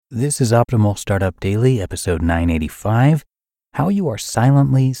This is Optimal Startup Daily, episode 985, How You Are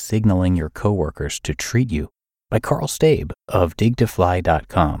Silently Signaling Your Coworkers to Treat You, by Karl Staib of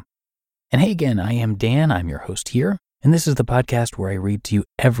digtofly.com. And hey again, I am Dan, I'm your host here, and this is the podcast where I read to you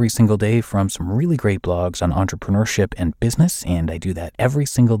every single day from some really great blogs on entrepreneurship and business, and I do that every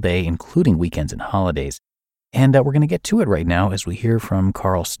single day, including weekends and holidays. And we're going to get to it right now as we hear from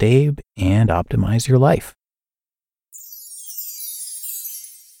Karl Staib and optimize your life.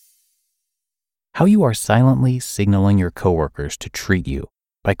 How You Are Silently Signaling Your Coworkers to Treat You,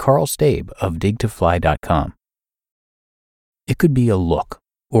 by Karl Staib of digtofly.com. It could be a look,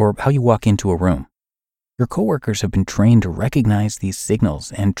 or how you walk into a room. Your coworkers have been trained to recognize these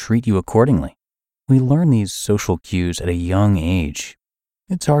signals and treat you accordingly. We learn these social cues at a young age.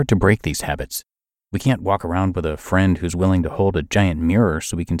 It's hard to break these habits. We can't walk around with a friend who's willing to hold a giant mirror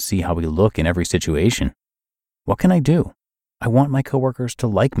so we can see how we look in every situation. What can I do? I want my coworkers to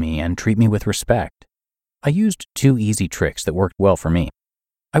like me and treat me with respect. I used 2 easy tricks that worked well for me.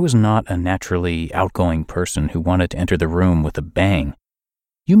 I was not a naturally outgoing person who wanted to enter the room with a bang.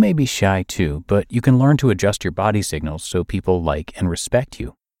 You may be shy too, but you can learn to adjust your body signals so people like and respect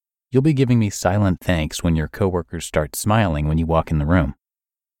you. You'll be giving me silent thanks when your coworkers start smiling when you walk in the room.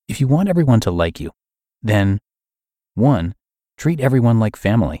 If you want everyone to like you, then 1. Treat everyone like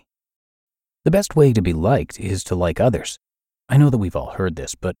family. The best way to be liked is to like others. I know that we've all heard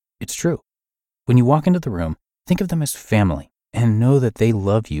this, but it's true. When you walk into the room, think of them as family and know that they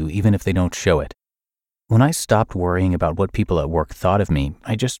love you even if they don't show it. When I stopped worrying about what people at work thought of me,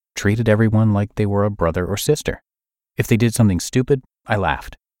 I just treated everyone like they were a brother or sister. If they did something stupid, I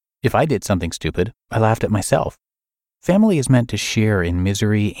laughed. If I did something stupid, I laughed at myself. Family is meant to share in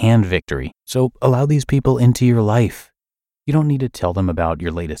misery and victory, so allow these people into your life. You don't need to tell them about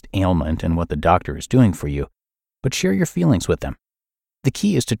your latest ailment and what the doctor is doing for you, but share your feelings with them. The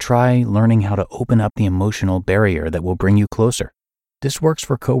key is to try learning how to open up the emotional barrier that will bring you closer. This works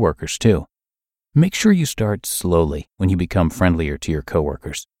for coworkers too. Make sure you start slowly when you become friendlier to your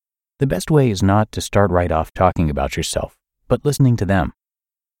coworkers. The best way is not to start right off talking about yourself, but listening to them.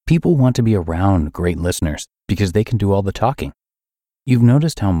 People want to be around great listeners because they can do all the talking. You've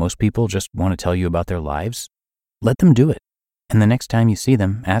noticed how most people just want to tell you about their lives? Let them do it. And the next time you see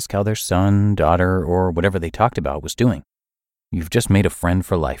them, ask how their son, daughter, or whatever they talked about was doing. You've just made a friend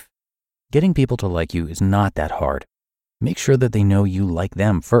for life. Getting people to like you is not that hard. Make sure that they know you like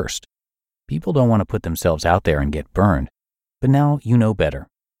them first. People don't want to put themselves out there and get burned. But now you know better.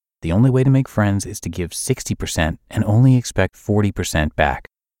 The only way to make friends is to give 60% and only expect 40% back.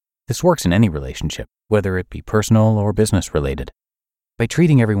 This works in any relationship, whether it be personal or business related. By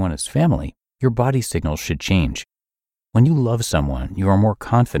treating everyone as family, your body signals should change. When you love someone, you are more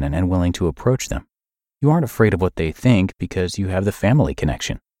confident and willing to approach them. You aren't afraid of what they think because you have the family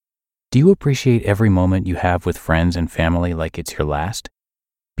connection. Do you appreciate every moment you have with friends and family like it's your last?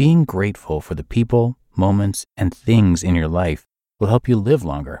 Being grateful for the people, moments, and things in your life will help you live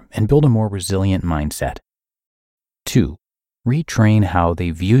longer and build a more resilient mindset. 2. Retrain how they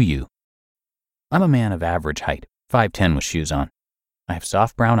view you. I'm a man of average height, 5'10" with shoes on. I have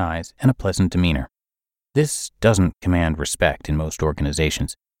soft brown eyes and a pleasant demeanor. This doesn't command respect in most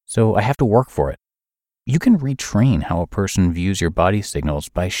organizations, so I have to work for it. You can retrain how a person views your body signals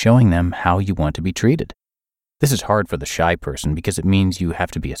by showing them how you want to be treated. This is hard for the shy person because it means you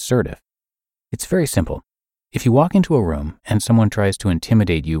have to be assertive. It's very simple. If you walk into a room and someone tries to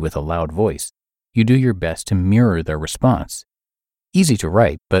intimidate you with a loud voice, you do your best to mirror their response. Easy to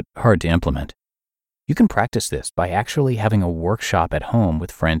write, but hard to implement. You can practice this by actually having a workshop at home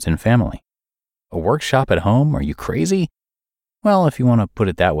with friends and family. A workshop at home? Are you crazy? Well, if you want to put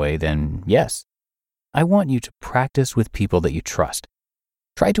it that way, then yes. I want you to practice with people that you trust.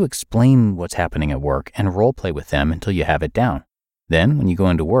 Try to explain what's happening at work and role play with them until you have it down. Then, when you go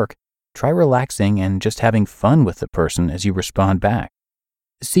into work, try relaxing and just having fun with the person as you respond back.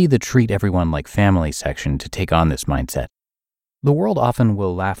 See the treat everyone like family section to take on this mindset. The world often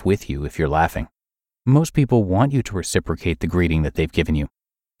will laugh with you if you're laughing. Most people want you to reciprocate the greeting that they've given you.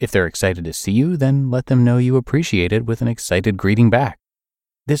 If they're excited to see you, then let them know you appreciate it with an excited greeting back.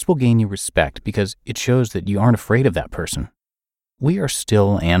 This will gain you respect because it shows that you aren't afraid of that person. We are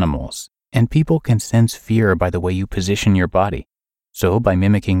still animals, and people can sense fear by the way you position your body. So by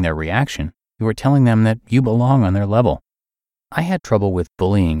mimicking their reaction, you are telling them that you belong on their level. I had trouble with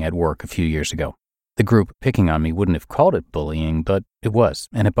bullying at work a few years ago. The group picking on me wouldn't have called it bullying, but it was,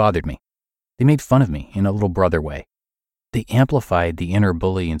 and it bothered me. They made fun of me in a little brother way. They amplified the inner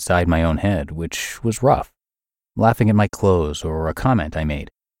bully inside my own head, which was rough. Laughing at my clothes or a comment I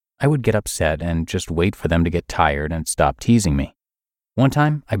made, I would get upset and just wait for them to get tired and stop teasing me. One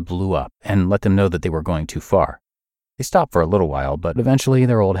time, I blew up and let them know that they were going too far. They stopped for a little while, but eventually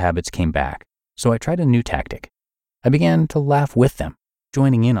their old habits came back, so I tried a new tactic. I began to laugh with them,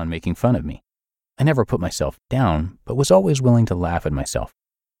 joining in on making fun of me. I never put myself down, but was always willing to laugh at myself.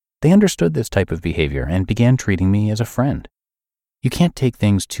 They understood this type of behavior and began treating me as a friend. You can't take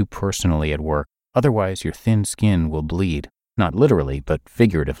things too personally at work, otherwise your thin skin will bleed, not literally, but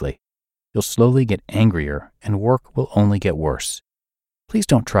figuratively. You'll slowly get angrier and work will only get worse. Please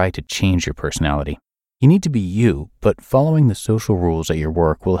don't try to change your personality. You need to be you, but following the social rules at your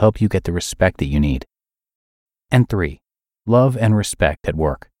work will help you get the respect that you need. And 3, love and respect at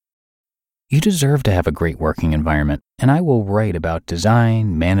work. You deserve to have a great working environment, and I will write about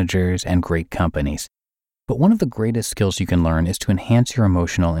design, managers, and great companies. But one of the greatest skills you can learn is to enhance your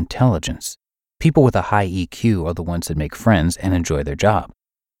emotional intelligence. People with a high EQ are the ones that make friends and enjoy their job.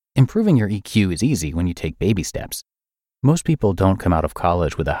 Improving your EQ is easy when you take baby steps. Most people don't come out of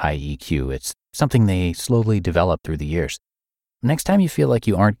college with a high EQ. It's something they slowly develop through the years. Next time you feel like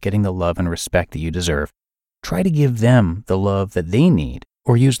you aren't getting the love and respect that you deserve, try to give them the love that they need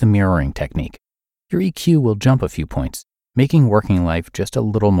or use the mirroring technique. Your EQ will jump a few points, making working life just a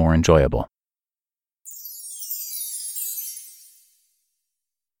little more enjoyable.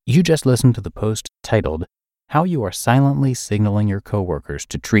 You just listened to the post titled, How You Are Silently Signaling Your Coworkers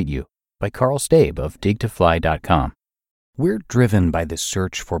to Treat You by Karl Staib of digtofly.com. We're driven by this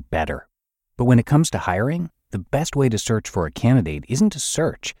search for better. But when it comes to hiring, the best way to search for a candidate isn't to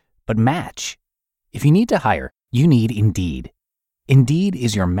search, but match. If you need to hire, you need Indeed. Indeed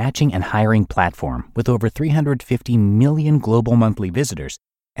is your matching and hiring platform with over 350 million global monthly visitors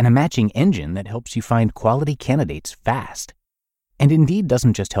and a matching engine that helps you find quality candidates fast. And Indeed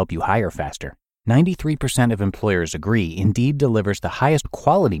doesn't just help you hire faster. 93% of employers agree Indeed delivers the highest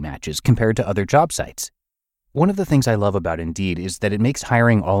quality matches compared to other job sites. One of the things I love about Indeed is that it makes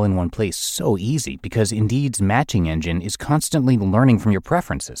hiring all in one place so easy because Indeed's matching engine is constantly learning from your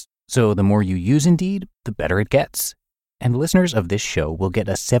preferences. So the more you use Indeed, the better it gets. And listeners of this show will get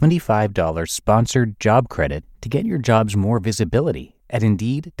a $75 sponsored job credit to get your jobs more visibility at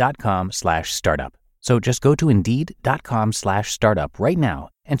Indeed.com/startup. So just go to Indeed.com/startup right now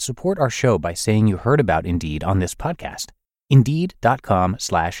and support our show by saying you heard about Indeed on this podcast.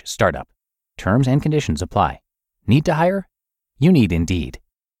 Indeed.com/startup. Terms and conditions apply. Need to hire? You need Indeed.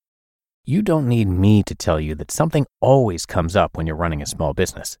 You don't need me to tell you that something always comes up when you're running a small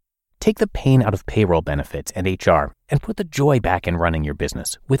business. Take the pain out of payroll benefits and HR and put the joy back in running your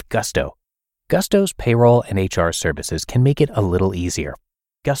business with Gusto. Gusto's payroll and HR services can make it a little easier.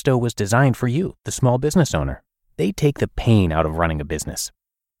 Gusto was designed for you, the small business owner. They take the pain out of running a business.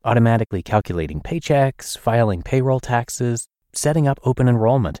 Automatically calculating paychecks, filing payroll taxes, setting up open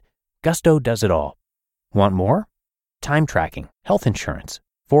enrollment. Gusto does it all. Want more? Time tracking, health insurance,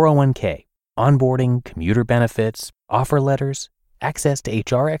 401k, onboarding, commuter benefits, offer letters, access to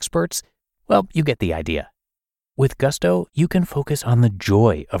HR experts? Well, you get the idea. With Gusto, you can focus on the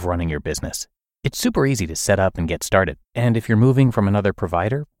joy of running your business. It's super easy to set up and get started. And if you're moving from another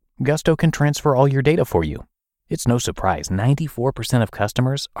provider, Gusto can transfer all your data for you. It's no surprise 94% of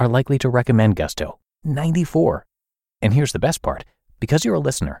customers are likely to recommend Gusto. 94. And here's the best part. Because you're a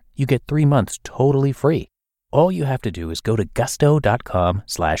listener, you get 3 months totally free. All you have to do is go to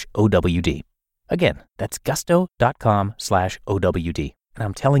gusto.com/OWD. Again, that's gusto.com/OWD. And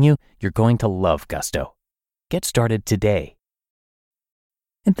I'm telling you, you're going to love Gusto. Get started today.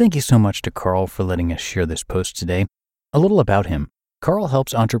 And thank you so much to Karl for letting us share this post today. A little about him. Karl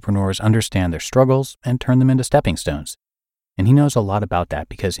helps entrepreneurs understand their struggles and turn them into stepping stones. And he knows a lot about that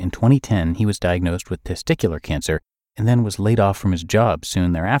because in 2010, he was diagnosed with testicular cancer and then was laid off from his job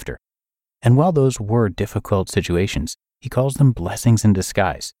soon thereafter. And while those were difficult situations, he calls them blessings in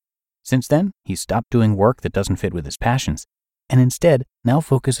disguise. Since then, he stopped doing work that doesn't fit with his passions, and instead now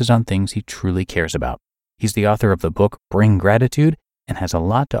focuses on things he truly cares about. He's the author of the book Bring Gratitude and has a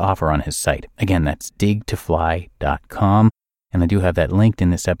lot to offer on his site. Again, that's digtofly.com, and I do have that linked in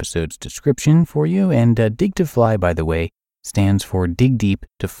this episode's description for you. And Dig to Fly, by the way, stands for Dig Deep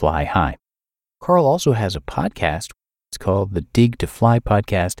to Fly High. Karl also has a podcast. It's called the Dig to Fly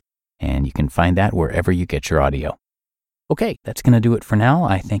Podcast, and you can find that wherever you get your audio. Okay, that's going to do it for now.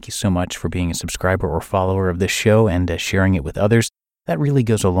 I thank you so much for being a subscriber or follower of this show and sharing it with others. That really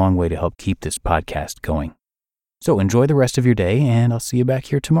goes a long way to help keep this podcast going. So enjoy the rest of your day, and I'll see you back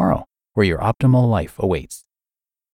here tomorrow, where your optimal life awaits.